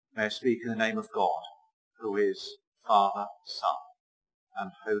May I speak in the name of God, who is Father, Son,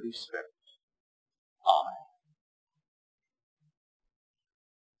 and Holy Spirit. Amen.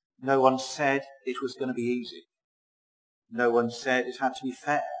 No one said it was going to be easy. No one said it had to be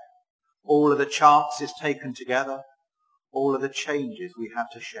fair. All of the chances taken together, all of the changes we had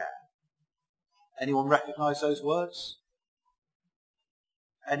to share. Anyone recognise those words?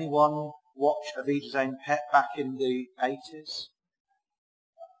 Anyone watch Evita's Own Pet back in the 80s?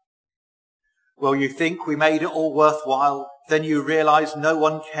 Well, you think we made it all worthwhile, then you realise no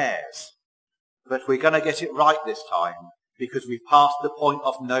one cares. But we're going to get it right this time, because we've passed the point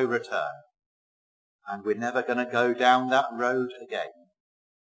of no return. And we're never going to go down that road again.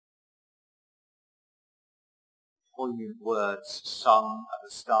 Poignant words sung at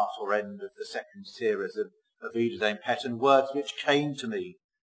the start or end of the second series of Evita's Own Pet, and words which came to me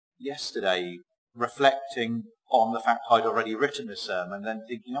yesterday, reflecting on the fact I'd already written a sermon, then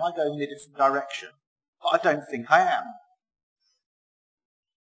thinking, am I going in a different direction? But I don't think I am.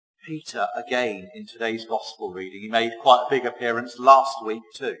 Peter, again, in today's Gospel reading, he made quite a big appearance last week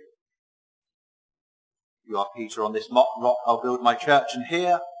too. You are Peter, on this rock I'll build my church. And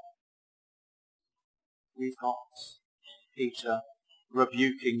here we've got Peter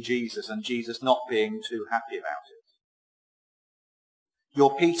rebuking Jesus and Jesus not being too happy about it.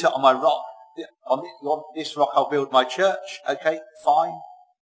 You're Peter on my rock. On this rock I'll build my church. Okay, fine.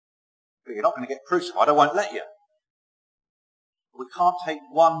 But you're not going to get crucified. I won't let you. We can't take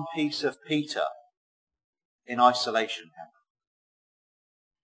one piece of Peter in isolation.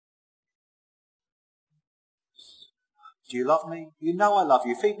 Do you love me? You know I love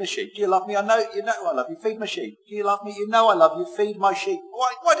you. Feed my sheep. Do you love me? I know you know I love you. Feed my sheep. Do you love me? You know I love you. Feed my sheep.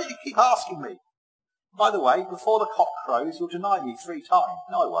 Why do you keep asking me? By the way, before the cock crows, you'll deny me 3 times.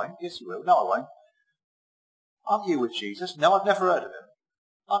 No, I won't. Yes, you will. No, I won't. Aren't you with Jesus? No, I've never heard of him.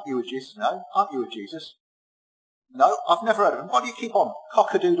 Aren't you with Jesus? No. Aren't you with Jesus? No, I've never heard of him. Why do you keep on?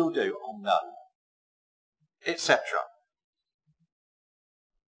 Cock-a-doodle-doo. Oh, no. Etc.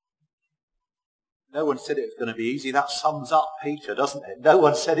 No one said it was going to be easy. That sums up Peter, doesn't it? No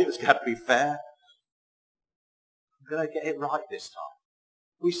one said it was going to be fair. I'm going to get it right this time.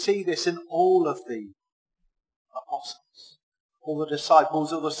 We see this in all of the apostles, all the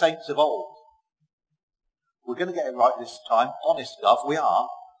disciples, all the saints of old. We're going to get it right this time. Honest, love, we are.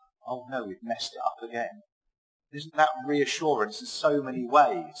 Oh no, we've messed it up again. Isn't that reassurance in so many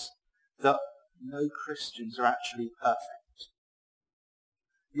ways that no Christians are actually perfect?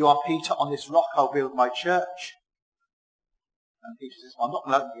 You are Peter, on this rock I'll build my church. And Peter says, well, I'm not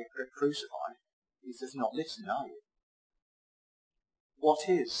going to let you get crucified. He says, you're not listening, are you? What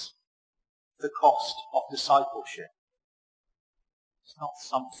is the cost of discipleship? It's not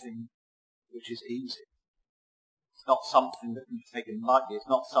something which is easy. It's not something that can be taken lightly. It's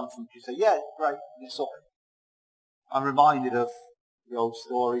not something you say, yeah, great, yes, sorry. I'm reminded of the old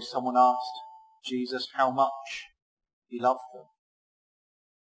story. Someone asked Jesus how much he loved them.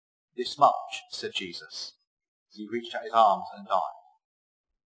 This much, said Jesus, as he reached out his arms and died.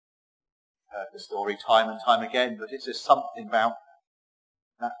 I've heard the story time and time again, but it says something about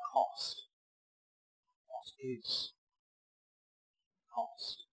that cost. What is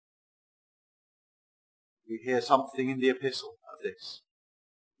cost? We hear something in the epistle of this.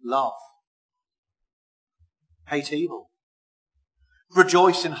 Love. Hate evil.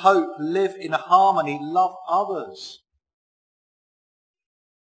 Rejoice in hope. Live in harmony. Love others.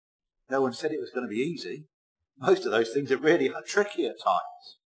 No one said it was going to be easy. Most of those things are really tricky at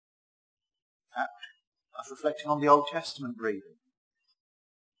times. In fact, I was reflecting on the Old Testament reading.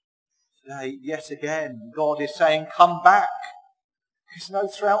 Today, yet again, God is saying, come back.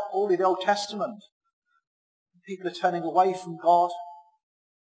 Because throughout all of the Old Testament, people are turning away from God.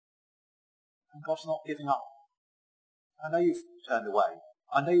 And God's not giving up. I know you've turned away.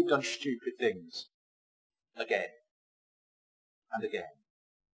 I know you've done stupid things. Again. And again.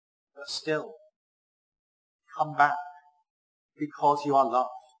 But still, come back. Because you are loved.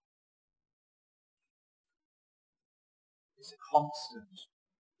 It's a constant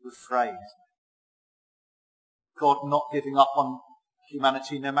refrain. God not giving up on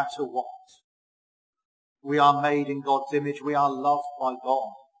humanity no matter what. We are made in God's image. We are loved by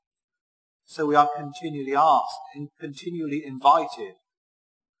God. So we are continually asked and continually invited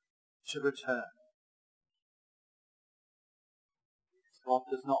to return. God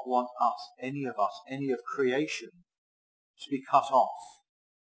does not want us, any of creation, to be cut off.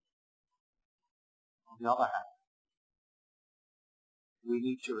 On the other hand, we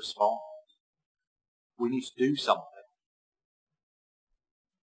need to respond. We need to do something.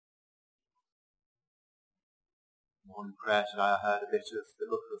 On prayer today I heard a bit of the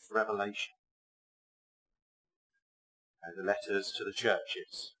book of Revelation. The letters to the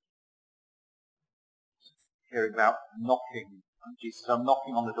churches. Hearing about knocking. And Jesus said, I'm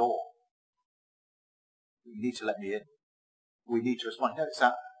knocking on the door. You need to let me in. We need to respond. It's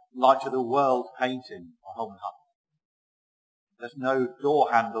that light of the world painting on Holman Hut. There's no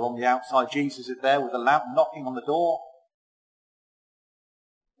door handle on the outside. Jesus is there with a lamp knocking on the door.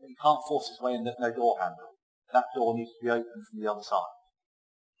 He can't force his way in. There's no door handle. That door needs to be opened from the other side.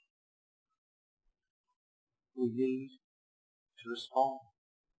 We need to respond.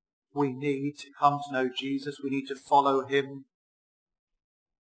 We need to come to know Jesus. We need to follow him.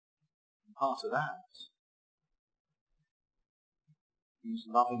 And part of that means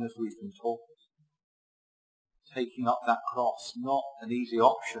loving as we've been taught. Taking up that cross, not an easy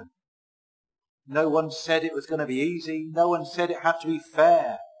option. No one said it was going to be easy. No one said it had to be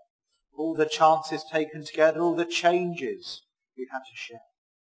fair. All the chances taken together, all the changes we had to share.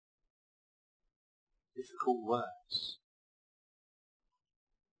 Difficult words.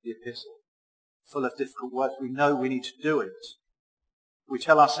 The epistle, full of difficult words. We know we need to do it. We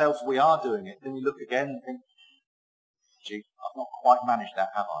tell ourselves we are doing it. Then we look again and think, gee, I've not quite managed that,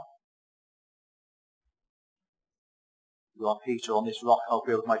 have I? You are Peter, on this rock I'll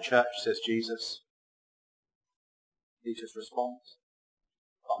build my church, says Jesus. Peter's response,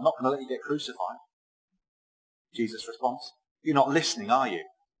 I'm not going to let you get crucified. Jesus' response, you're not listening, are you?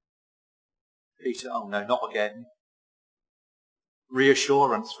 Peter, oh no, not again.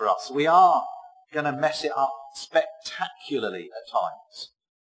 Reassurance for us. We are going to mess it up spectacularly at times.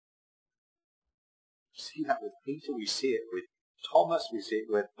 We see that with Peter, we see it with Thomas, we see it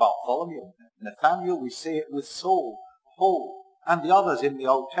with Bartholomew, Nathaniel, we see it with Saul, Paul, and the others in the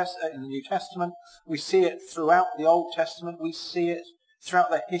in the New Testament. We see it throughout the Old Testament. We see it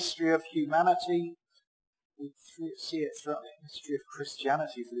throughout the history of humanity. We see it throughout the history of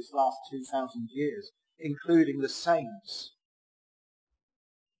Christianity for this last 2,000 years, including the saints.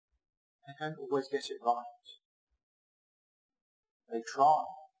 They don't always get it right. They try.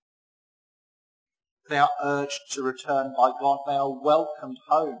 They are urged to return by God. They are welcomed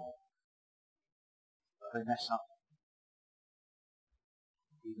home. But they mess up.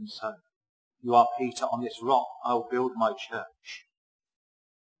 Even so, you are Peter, on this rock I will build my church.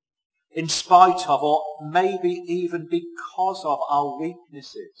 In spite of, or maybe even because of our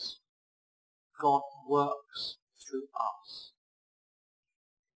weaknesses, God works through us.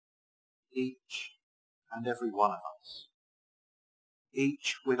 Each and every one of us.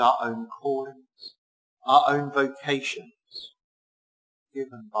 Each with our own callings, our own vocations,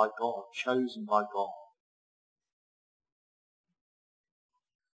 given by God, chosen by God.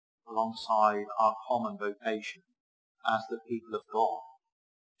 Alongside our common vocation as the people of God,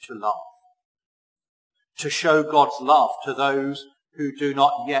 to love. To show God's love to those who do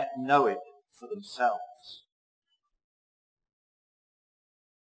not yet know it for themselves.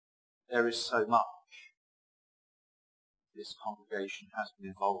 There is so much this congregation has been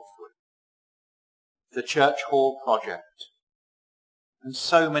involved with. The Church Hall project, and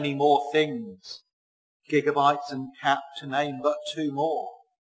so many more things, Gigabytes and CAP to name but two more.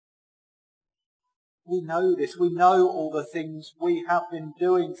 We know this. We know all the things we have been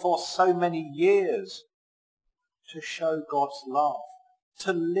doing for so many years to show God's love,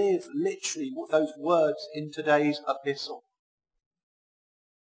 to live literally those words in today's epistle.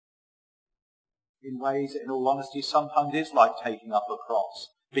 In ways that, in all honesty, sometimes is like taking up a cross,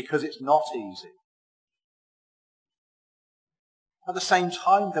 because it's not easy. At the same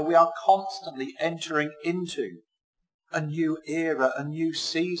time, though, we are constantly entering into a new era, a new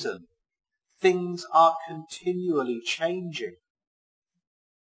season. Things are continually changing.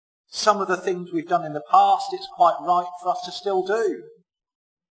 Some of the things we've done in the past, it's quite right for us to still do.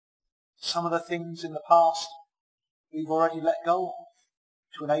 Some of the things in the past we've already let go of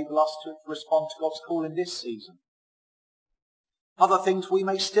to enable us to respond to God's call in this season. Other things we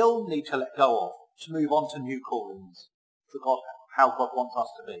may still need to let go of to move on to new callings for God, how God wants us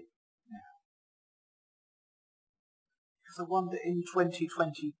to be. Because I wonder in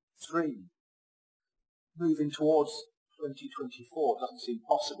 2023, moving towards 2024, doesn't seem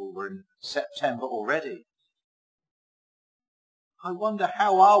possible. We're in September already. I wonder,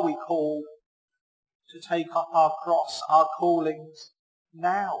 how are we called to take up our cross, our callings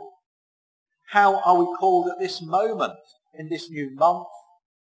now? How are we called at this moment, in this new month,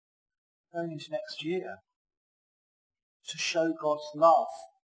 going into next year, to show God's love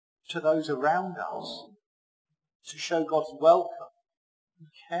to those around us, to show God's welcome and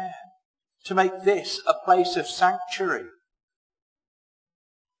care, to make this a place of sanctuary?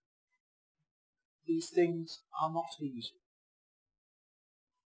 these things are not easy.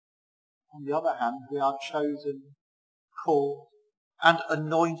 On the other hand, we are chosen, called, and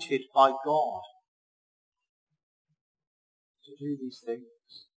anointed by God to do these things.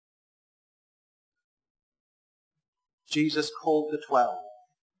 Jesus called the 12,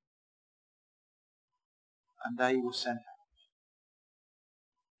 and they were sent out,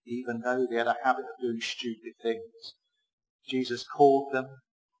 even though they had a habit of doing stupid things. Jesus called them,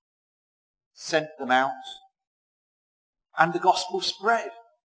 sent them out, and the gospel spread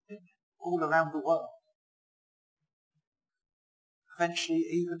all around the world. Eventually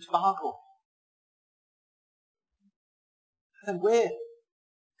even to Bargold. And we're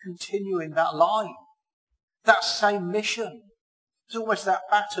continuing that line, that same mission. It's almost that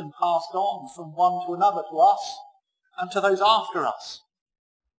baton passed on from one to another, to us and to those after us.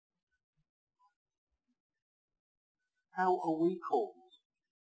 How are we called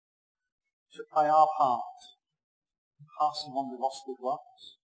to play our part in passing on the gospel to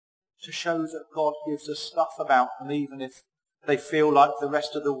others? To show that God gives us stuff about them, even if they feel like the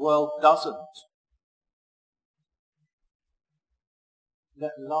rest of the world doesn't.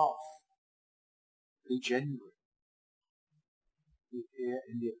 Let love be genuine. We hear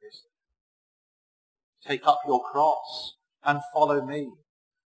in the epistle. Take up your cross and follow me.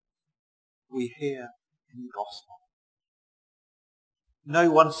 We hear in the gospel.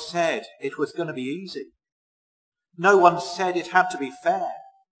 No one said it was going to be easy. No one said it had to be fair.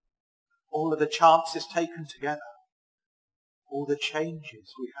 All of the chances taken together. All the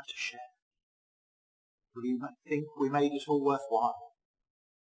changes we had to share. Will you think we made it all worthwhile?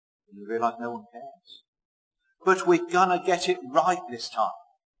 And you realise no one cares. But we're going to get it right this time.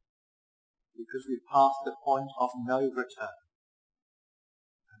 Because we've passed the point of no return.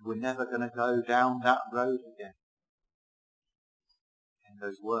 And we're never going to go down that road again. In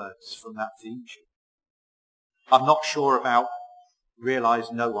those words from that theme tune. I'm not sure about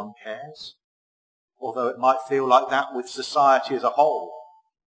realise no one cares. Although it might feel like that with society as a whole.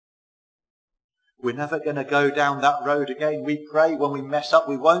 We're never going to go down that road again. We pray when we mess up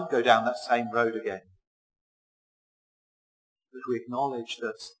we won't go down that same road again. But we acknowledge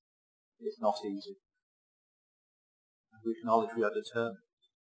that it's not easy. And we acknowledge we are determined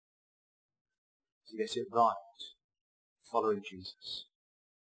to get it right, following Jesus,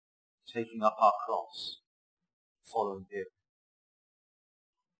 taking up our cross, following him,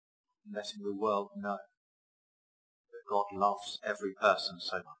 and letting the world know that God loves every person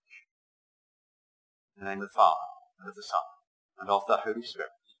so much. In the name of the Father, and of the Son, and of the Holy Spirit.